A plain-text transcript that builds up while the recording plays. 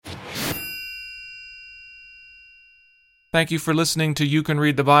Thank you for listening to You Can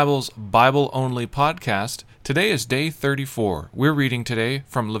Read the Bible's Bible Only podcast. Today is day 34. We're reading today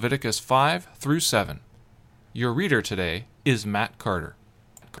from Leviticus 5 through 7. Your reader today is Matt Carter.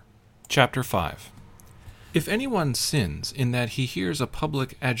 Chapter 5. If anyone sins in that he hears a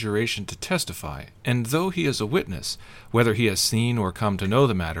public adjuration to testify, and though he is a witness, whether he has seen or come to know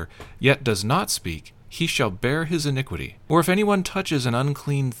the matter, yet does not speak, he shall bear his iniquity. Or if anyone touches an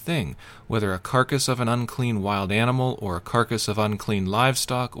unclean thing, whether a carcass of an unclean wild animal, or a carcass of unclean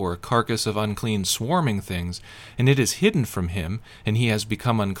livestock, or a carcass of unclean swarming things, and it is hidden from him, and he has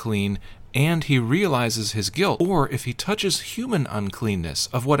become unclean, and he realizes his guilt, or if he touches human uncleanness,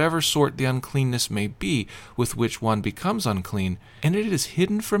 of whatever sort the uncleanness may be with which one becomes unclean, and it is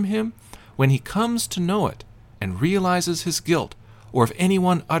hidden from him, when he comes to know it, and realizes his guilt, or if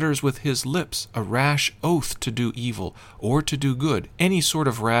anyone utters with his lips a rash oath to do evil or to do good, any sort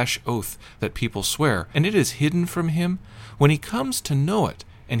of rash oath that people swear, and it is hidden from him, when he comes to know it,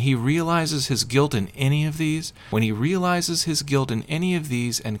 and he realizes his guilt in any of these, when he realizes his guilt in any of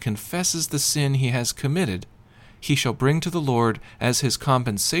these and confesses the sin he has committed, he shall bring to the Lord as his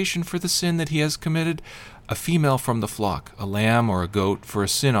compensation for the sin that he has committed a female from the flock, a lamb or a goat for a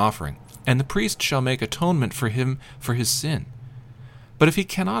sin offering, and the priest shall make atonement for him for his sin. But if he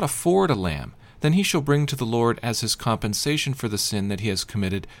cannot afford a lamb, then he shall bring to the Lord as his compensation for the sin that he has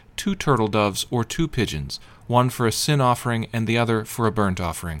committed 2 turtle doves or 2 pigeons, one for a sin offering and the other for a burnt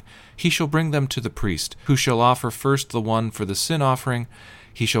offering. He shall bring them to the priest, who shall offer first the one for the sin offering.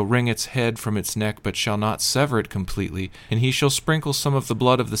 He shall wring its head from its neck, but shall not sever it completely, and he shall sprinkle some of the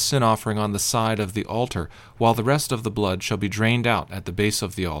blood of the sin offering on the side of the altar, while the rest of the blood shall be drained out at the base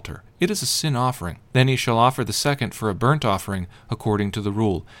of the altar. It is a sin offering. Then he shall offer the second for a burnt offering, according to the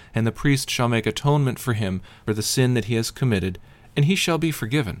rule, and the priest shall make atonement for him for the sin that he has committed, and he shall be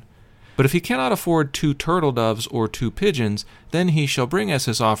forgiven. But if he cannot afford 2 turtle doves or 2 pigeons, then he shall bring as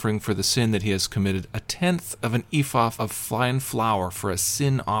his offering for the sin that he has committed 1/10 of an ephah of fine flour for a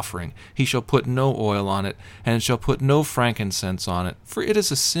sin offering. He shall put no oil on it, and shall put no frankincense on it, for it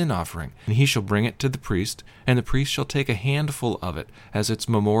is a sin offering. And he shall bring it to the priest, and the priest shall take a handful of it as its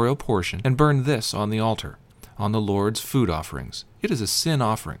memorial portion, and burn this on the altar, on the Lord's food offerings. It is a sin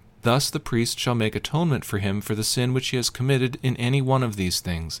offering. Thus the priest shall make atonement for him for the sin which he has committed in any one of these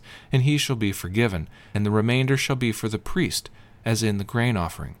things, and he shall be forgiven, and the remainder shall be for the priest, as in the grain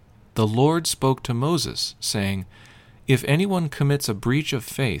offering. The Lord spoke to Moses, saying, If anyone commits a breach of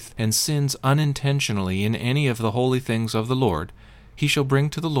faith and sins unintentionally in any of the holy things of the Lord, he shall bring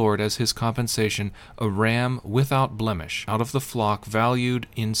to the Lord as his compensation a ram without blemish out of the flock, valued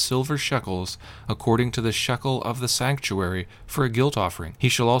in silver shekels, according to the shekel of the sanctuary, for a guilt offering. He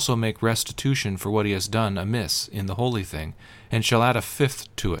shall also make restitution for what he has done amiss in the holy thing, and shall add 1/5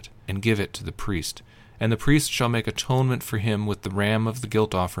 to it, and give it to the priest. And the priest shall make atonement for him with the ram of the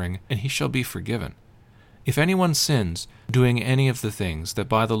guilt offering, and he shall be forgiven. If anyone sins, doing any of the things that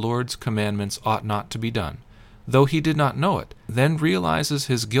by the Lord's commandments ought not to be done, though he did not know it, then realizes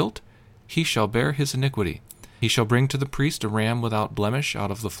his guilt, he shall bear his iniquity. He shall bring to the priest a ram without blemish out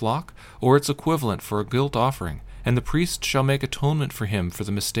of the flock, or its equivalent for a guilt offering, and the priest shall make atonement for him for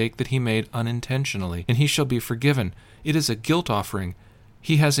the mistake that he made unintentionally, and he shall be forgiven. It is a guilt offering.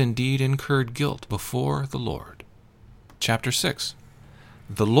 He has indeed incurred guilt before the Lord. Chapter 6.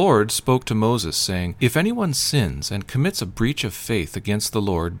 The Lord spoke to Moses, saying, If anyone sins and commits a breach of faith against the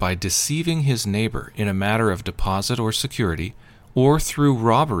Lord by deceiving his neighbor in a matter of deposit or security, or through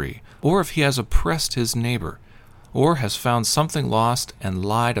robbery, or if he has oppressed his neighbor, or has found something lost and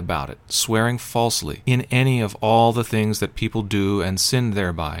lied about it, swearing falsely, in any of all the things that people do and sinned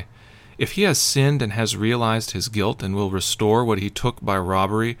thereby, if he has sinned and has realized his guilt and will restore what he took by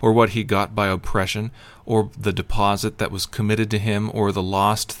robbery, or what he got by oppression, or the deposit that was committed to him, or the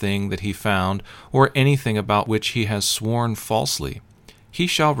lost thing that he found, or anything about which he has sworn falsely, he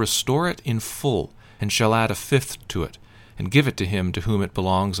shall restore it in full, and shall add 1/5 to it, and give it to him to whom it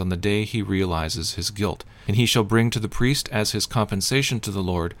belongs on the day he realizes his guilt. And he shall bring to the priest as his compensation to the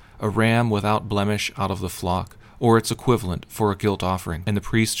Lord a ram without blemish out of the flock, or its equivalent for a guilt offering. And the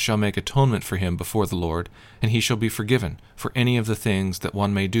priest shall make atonement for him before the Lord, and he shall be forgiven for any of the things that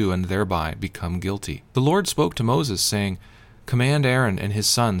one may do and thereby become guilty. The Lord spoke to Moses, saying, Command Aaron and his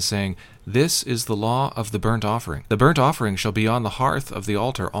sons, saying, This is the law of the burnt offering. The burnt offering shall be on the hearth of the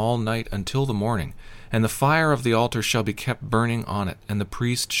altar all night until the morning, And the fire of the altar shall be kept burning on it, and the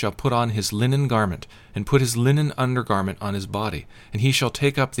priest shall put on his linen garment, and put his linen undergarment on his body, and he shall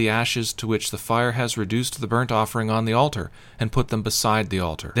take up the ashes to which the fire has reduced the burnt offering on the altar, and put them beside the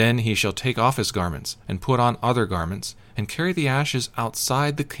altar. Then he shall take off his garments, and put on other garments, and carry the ashes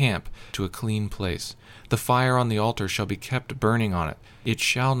outside the camp to a clean place. The fire on the altar shall be kept burning on it, it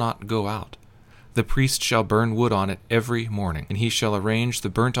shall not go out. The priest shall burn wood on it every morning, and he shall arrange the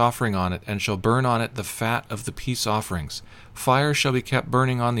burnt offering on it, and shall burn on it the fat of the peace offerings. Fire shall be kept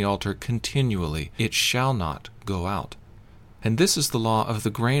burning on the altar continually, it shall not go out. And this is the law of the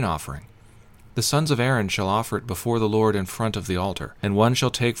grain offering. The sons of Aaron shall offer it before the Lord in front of the altar, and one shall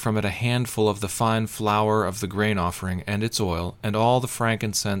take from it a handful of the fine flour of the grain offering, and its oil, and all the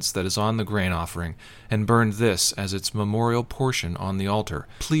frankincense that is on the grain offering, and burn this as its memorial portion on the altar,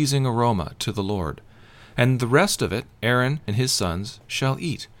 pleasing aroma to the Lord. And the rest of it Aaron and his sons shall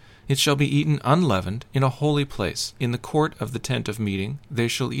eat. It shall be eaten unleavened in a holy place. In the court of the tent of meeting they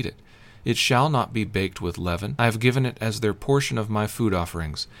shall eat it. It shall not be baked with leaven. I have given it as their portion of my food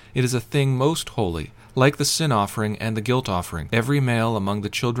offerings. It is a thing most holy, like the sin offering and the guilt offering. Every male among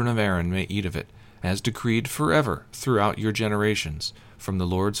the children of Aaron may eat of it, as decreed forever throughout your generations, from the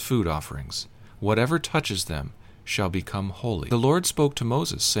Lord's food offerings. Whatever touches them shall become holy. The Lord spoke to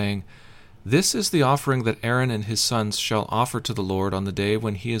Moses, saying, This is the offering that Aaron and his sons shall offer to the Lord on the day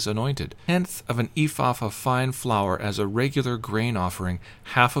when he is anointed. 1/10 of an ephah of fine flour as a regular grain offering,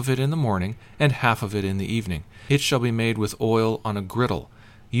 half of it in the morning, and half of it in the evening. It shall be made with oil on a griddle.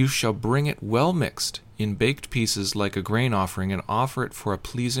 You shall bring it well mixed, in baked pieces like a grain offering, and offer it for a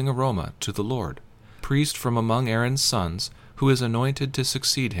pleasing aroma to the Lord. Priest from among Aaron's sons, who is anointed to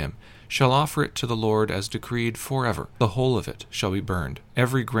succeed him, shall offer it to the Lord as decreed forever. The whole of it shall be burned.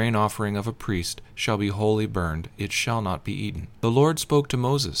 Every grain offering of a priest shall be wholly burned. It shall not be eaten. The Lord spoke to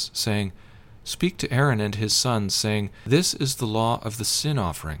Moses, saying, Speak to Aaron and his sons, saying, This is the law of the sin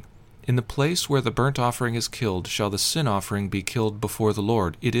offering. In the place where the burnt offering is killed shall the sin offering be killed before the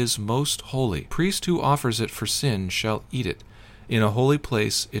Lord. It is most holy. Priest who offers it for sin shall eat it. In a holy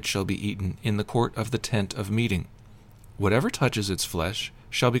place it shall be eaten, in the court of the tent of meeting. Whatever touches its flesh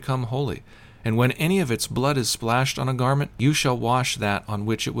shall become holy, and when any of its blood is splashed on a garment, you shall wash that on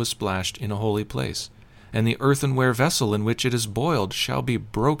which it was splashed in a holy place. And the earthenware vessel in which it is boiled shall be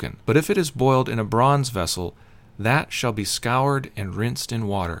broken. But if it is boiled in a bronze vessel, that shall be scoured and rinsed in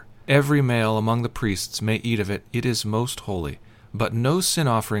water. Every male among the priests may eat of it, it is most holy. But no sin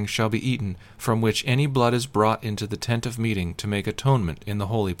offering shall be eaten, from which any blood is brought into the tent of meeting to make atonement in the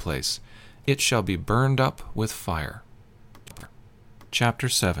holy place. It shall be burned up with fire. Chapter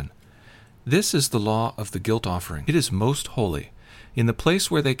 7. This is the law of the guilt offering. It is most holy. In the place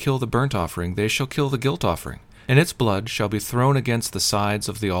where they kill the burnt offering, they shall kill the guilt offering, and its blood shall be thrown against the sides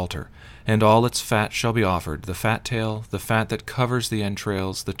of the altar, and all its fat shall be offered, the fat tail, the fat that covers the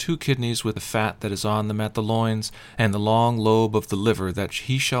entrails, the 2 kidneys with the fat that is on them at the loins, and the long lobe of the liver that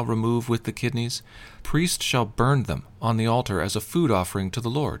he shall remove with the kidneys. Priest shall burn them on the altar as a food offering to the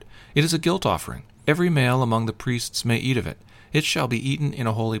Lord. It is a guilt offering. Every male among the priests may eat of it. It shall be eaten in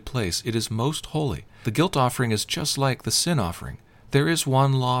a holy place. It is most holy. The guilt offering is just like the sin offering. There is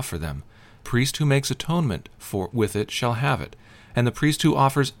one law for them. Priest who makes atonement with it shall have it. And the priest who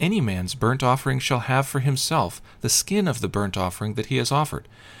offers any man's burnt offering shall have for himself the skin of the burnt offering that he has offered.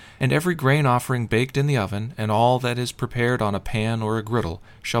 And every grain offering baked in the oven, and all that is prepared on a pan or a griddle,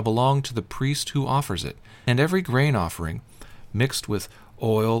 shall belong to the priest who offers it. And every grain offering, mixed with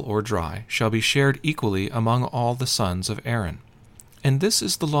oil or dry, shall be shared equally among all the sons of Aaron. And this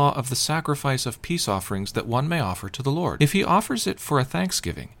is the law of the sacrifice of peace offerings that one may offer to the Lord. If he offers it for a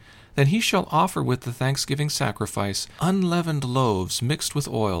thanksgiving, then he shall offer with the thanksgiving sacrifice unleavened loaves mixed with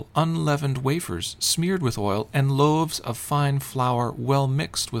oil, unleavened wafers smeared with oil, and loaves of fine flour well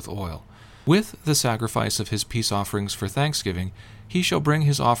mixed with oil. With the sacrifice of his peace offerings for thanksgiving, he shall bring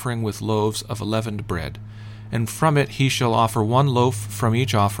his offering with loaves of leavened bread. And from it he shall offer 1 loaf from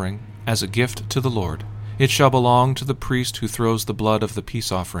each offering, as a gift to the Lord. It shall belong to the priest who throws the blood of the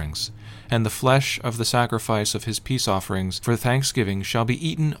peace offerings. And the flesh of the sacrifice of his peace offerings for thanksgiving shall be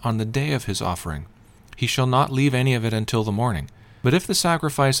eaten on the day of his offering. He shall not leave any of it until the morning. But if the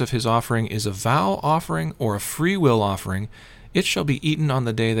sacrifice of his offering is a vow offering or a free will offering, it shall be eaten on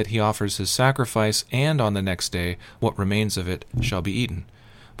the day that he offers his sacrifice, and on the next day what remains of it shall be eaten.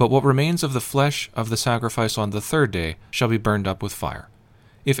 But what remains of the flesh of the sacrifice on the 3rd day shall be burned up with fire.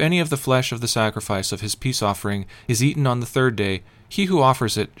 If any of the flesh of the sacrifice of his peace offering is eaten on the 3rd day, he who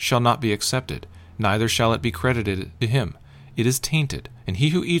offers it shall not be accepted, neither shall it be credited to him. It is tainted, and he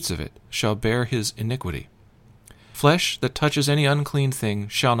who eats of it shall bear his iniquity. Flesh that touches any unclean thing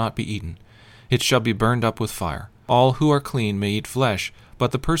shall not be eaten. It shall be burned up with fire. All who are clean may eat flesh,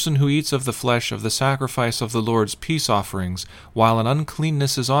 but the person who eats of the flesh of the sacrifice of the Lord's peace offerings, while an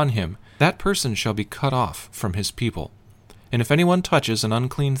uncleanness is on him, that person shall be cut off from his people. And if anyone touches an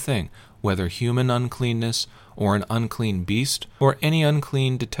unclean thing, whether human uncleanness, or an unclean beast, or any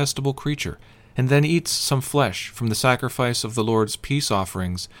unclean detestable creature, and then eats some flesh from the sacrifice of the Lord's peace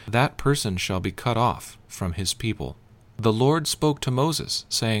offerings, that person shall be cut off from his people. The Lord spoke to Moses,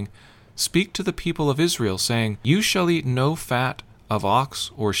 saying, Speak to the people of Israel, saying, You shall eat no fat of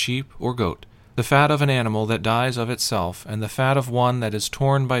ox, or sheep, or goat, the fat of an animal that dies of itself, and the fat of one that is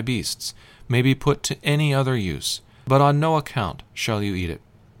torn by beasts, may be put to any other use, but on no account shall you eat it.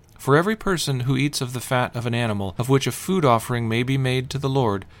 For every person who eats of the fat of an animal, of which a food offering may be made to the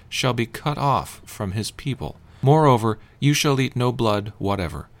Lord, shall be cut off from his people. Moreover, you shall eat no blood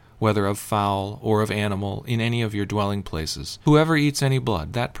whatever, whether of fowl or of animal, in any of your dwelling places. Whoever eats any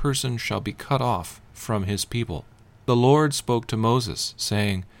blood, that person shall be cut off from his people. The Lord spoke to Moses,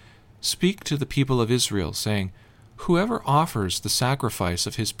 saying, Speak to the people of Israel, saying, Whoever offers the sacrifice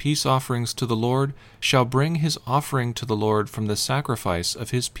of his peace offerings to the Lord shall bring his offering to the Lord from the sacrifice of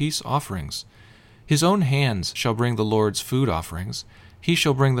his peace offerings. His own hands shall bring the Lord's food offerings. He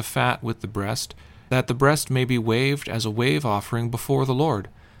shall bring the fat with the breast, that the breast may be waved as a wave offering before the Lord.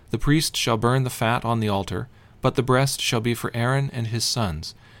 The priest shall burn the fat on the altar, but the breast shall be for Aaron and his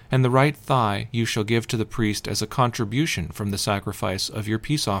sons. And the right thigh you shall give to the priest as a contribution from the sacrifice of your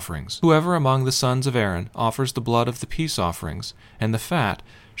peace offerings. Whoever among the sons of Aaron offers the blood of the peace offerings, and the fat,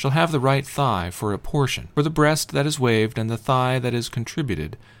 shall have the right thigh for a portion. For the breast that is waved and the thigh that is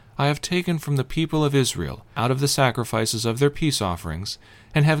contributed, I have taken from the people of Israel out of the sacrifices of their peace offerings,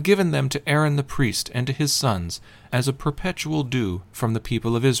 and have given them to Aaron the priest and to his sons as a perpetual due from the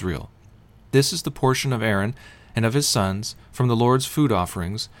people of Israel. This is the portion of Aaron and of his sons, from the Lord's food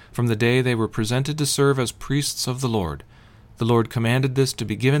offerings, from the day they were presented to serve as priests of the Lord. The Lord commanded this to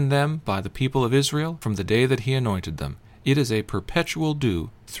be given them by the people of Israel from the day that he anointed them. It is a perpetual due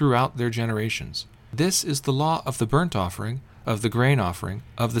throughout their generations. This is the law of the burnt offering, of the grain offering,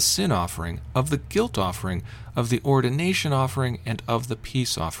 of the sin offering, of the guilt offering, of the ordination offering, and of the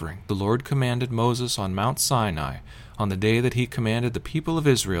peace offering. The Lord commanded Moses on Mount Sinai, on the day that he commanded the people of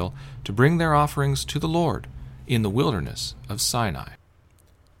Israel to bring their offerings to the Lord, in the wilderness of Sinai.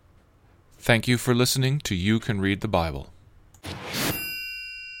 Thank you for listening to You Can Read the Bible.